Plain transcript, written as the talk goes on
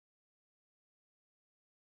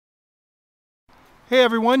Hey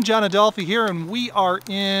everyone, John Adolfi here, and we are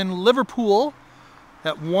in Liverpool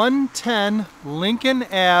at 110 Lincoln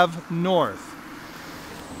Ave North.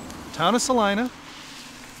 Town of Salina.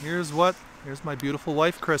 Here's my beautiful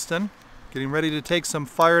wife Kristen, getting ready to take some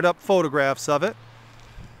fired up photographs of it.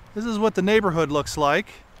 This is what the neighborhood looks like.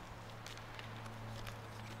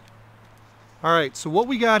 Alright, so what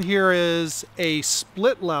we got here is a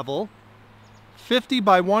split level. 50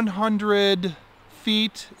 by 100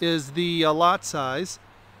 feet is the lot size.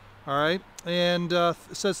 Alright, and it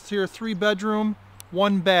says here 3 bedroom,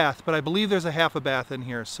 1 bath, but I believe there's a half a bath in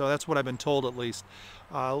here, so that's what I've been told at least.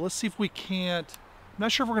 Let's see if we can't, I'm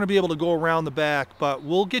not sure if we're going to be able to go around the back, but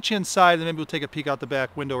we'll get you inside and maybe we'll take a peek out the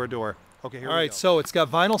back window or door. Okay, here we go. Alright, so it's got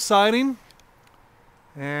vinyl siding,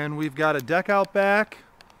 and we've got a deck out back,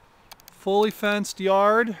 fully fenced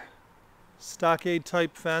yard, stockade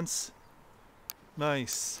type fence.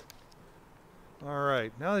 Nice.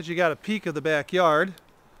 Alright, now that you got a peek of the backyard,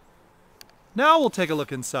 now we'll take a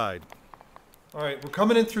look inside. Alright, we're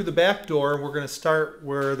coming in through the back door and we're going to start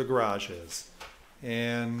where the garage is.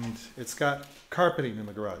 And it's got carpeting in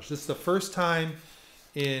the garage. This is the first time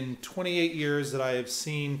in 28 years that I have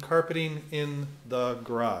seen carpeting in the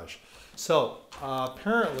garage. So,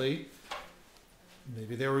 apparently,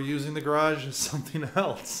 maybe they were using the garage as something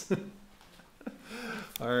else.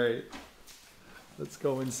 Alright, let's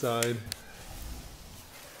go inside.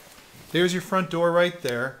 There's your front door right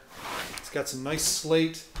there. It's got some nice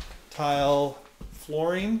slate tile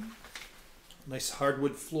flooring. Nice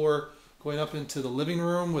hardwood floor going up into the living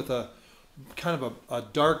room with a kind of a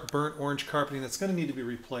dark burnt orange carpeting that's going to need to be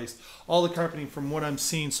replaced. All the carpeting from what I'm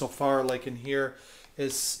seeing so far, like in here,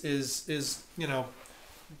 is you know,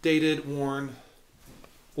 dated, worn,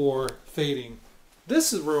 or fading.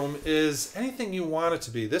 This room is anything you want it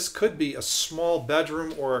to be. This could be a small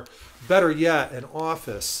bedroom or, better yet, an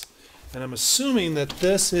office. And I'm assuming that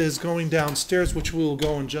this is going downstairs, which we will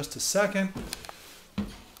go in just a second.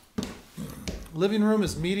 Living room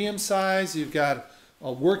is medium size. You've got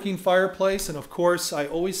a working fireplace. And of course, I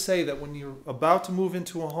always say that when you're about to move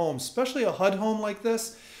into a home, especially a HUD home like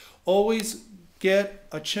this, always get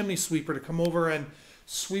a chimney sweeper to come over and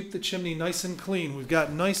sweep the chimney nice and clean. We've got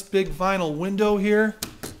a nice big vinyl window here.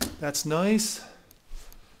 That's nice.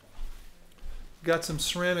 We've got some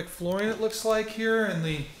ceramic flooring, it looks like, here in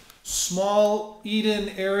the small eat-in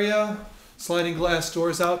area, sliding glass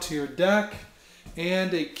doors out to your deck,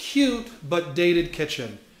 and a cute but dated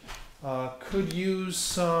kitchen. Could use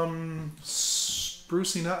some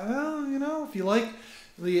sprucing up. Well, you know, if you like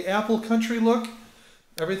the apple country look,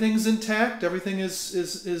 everything's intact. Everything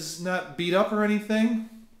is not beat up or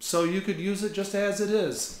anything, so you could use it just as it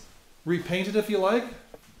is. Repaint it if you like.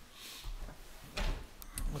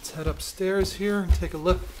 Let's head upstairs here and take a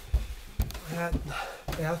look at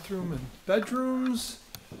bathroom and bedrooms.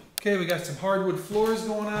 Okay, we got some hardwood floors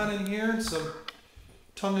going on in here and some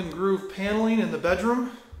tongue and groove paneling in the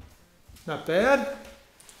bedroom. Not bad.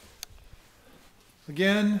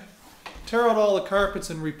 Again, tear out all the carpets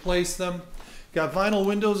and replace them. Got vinyl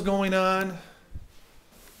windows going on.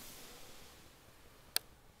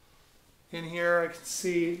 In here I can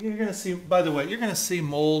see, you're going to see, by the way, you're going to see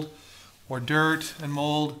mold or dirt and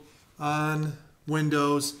mold on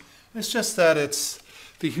windows. It's just that it's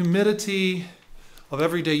the humidity of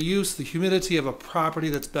everyday use, the humidity of a property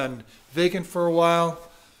that's been vacant for a while.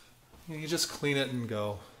 You just clean it and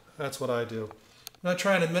go. That's what I do. I'm not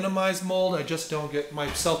trying to minimize mold. I just don't get,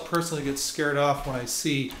 myself personally gets scared off when I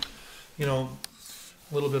see, you know,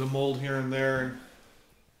 a little bit of mold here and there. And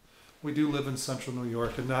we do live in central New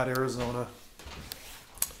York and not Arizona.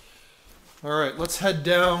 All right, let's head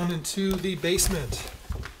down into the basement.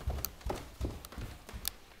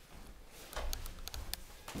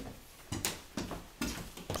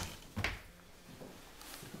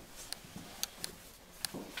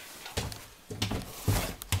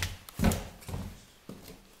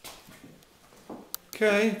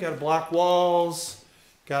 Okay, got block walls,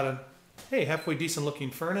 got a, hey, halfway decent looking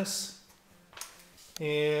furnace,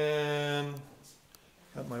 and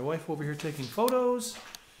got my wife over here taking photos,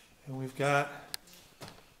 and we've got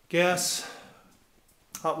gas,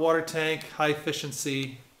 hot water tank, high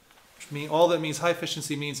efficiency, which mean, all that means high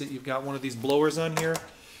efficiency means that you've got one of these blowers on here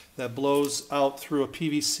that blows out through a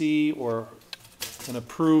PVC or an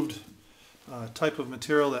approved type of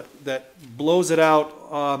material that blows it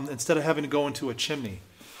out instead of having to go into a chimney.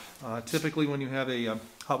 Typically when you have a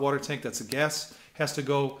hot water tank that's a gas, has to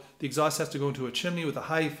go, the exhaust has to go into a chimney with a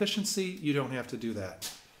high efficiency. You don't have to do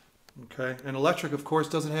that. Okay, and electric, of course,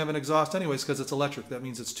 doesn't have an exhaust anyways because it's electric. That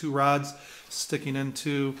means it's 2 rods sticking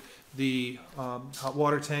into the hot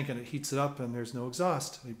water tank, and it heats it up, and there's no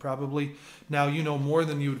exhaust. Now you know more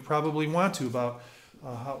than you would probably want to about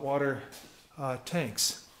hot water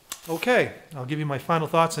tanks. Okay, I'll give you my final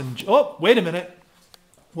thoughts. And oh, wait a minute.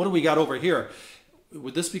 What do we got over here?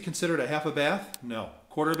 Would this be considered a half a bath? No.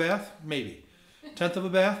 Quarter bath? Maybe. 1/10 of a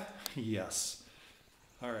bath? Yes.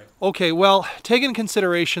 All right. Okay, well, take into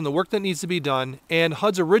consideration the work that needs to be done and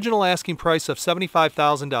HUD's original asking price of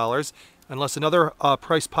 $75,000, unless another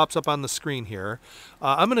price pops up on the screen here.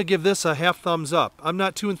 I'm going to give this a half thumbs up. I'm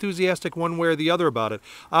not too enthusiastic one way or the other about it.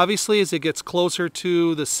 Obviously, as it gets closer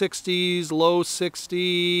to the 60s, low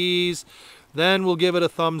 60s, then we'll give it a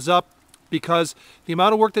thumbs up, because the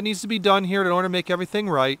amount of work that needs to be done here in order to make everything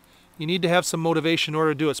right, you need to have some motivation in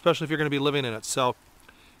order to do it, especially if you're going to be living in it. So,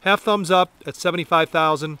 half thumbs up at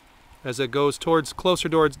 $75,000. As it goes closer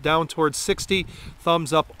down towards 60,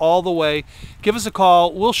 thumbs up all the way. Give us a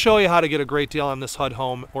call. We'll show you how to get a great deal on this HUD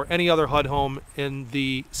home or any other HUD home in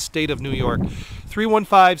the state of New York.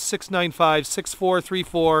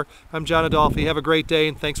 315-695-6434. I'm John Adolfi. Have a great day,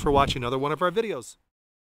 and thanks for watching another one of our videos.